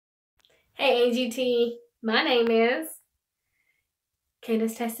Hey AGT, my name is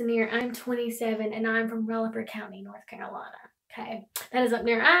Candace Testanier. I'm 27 and I'm from Rutherford County, North Carolina. Okay, that is up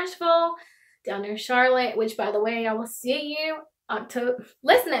near Asheville, down near Charlotte, which by the way, I will see you October.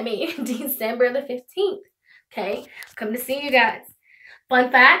 Listen at me, December the 15th. Okay, come to see you guys. Fun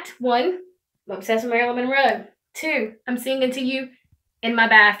fact: 1, I'm obsessed with Marilyn Monroe. 2, I'm singing to you in my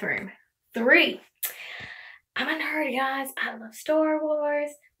bathroom. 3, I'm a nerd, guys. I love Star Wars,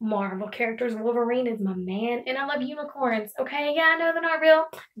 Marvel characters. Wolverine is my man. And I love unicorns. Okay, yeah, I know they're not real.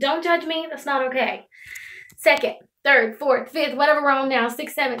 Don't judge me. That's not okay. 2nd, 3rd, 4th, 5th, whatever we're on now.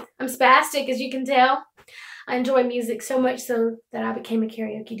 6th, 7th. I'm spastic, as you can tell. I enjoy music so much so that I became a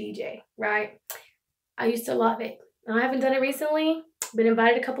karaoke DJ, right? I used to love it. I haven't done it recently. Been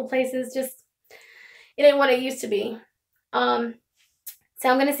invited a couple places. Just, it ain't what it used to be. So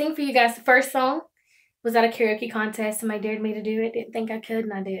I'm going to sing for you guys. The first song was at a karaoke contest. Somebody dared me to do it. Didn't think I could,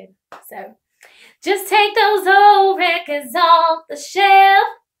 and I did. So, just take those old records off the shelf.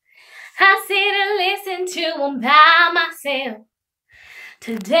 I sit and listen to them by myself.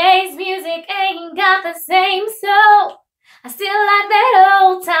 Today's music ain't got the same soul. I still like that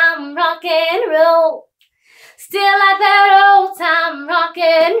old time rock and roll. Still like that old time rock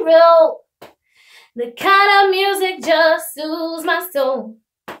and roll. The kind of music just soothes my soul.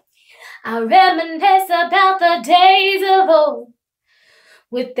 I reminisce about the days of old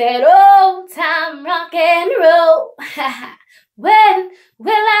with that old time rock and roll. When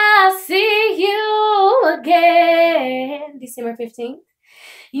will I see you again? December 15th.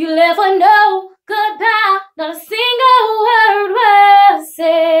 You never know goodbye, not a single word was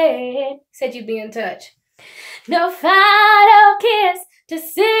said. Said you'd be in touch. No final kiss to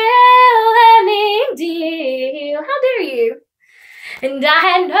seal any deal. How dare you? And I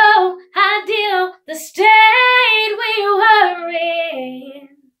had no idea the state we were in.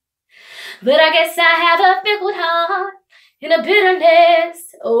 But I guess I have a fickle heart and a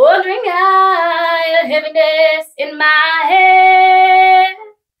bitterness, wondering a heaviness in my head.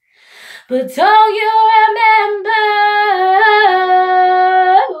 But don't you remember?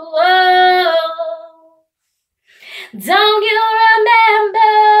 Don't you remember?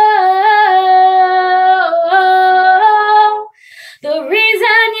 The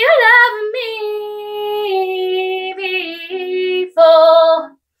reason you loved me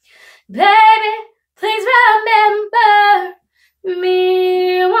before. Baby, please remember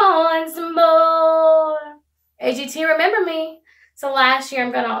me once more. AGT, remember me. So last year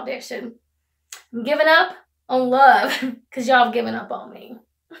I'm going to audition. I'm giving up on love because y'all have given up on me.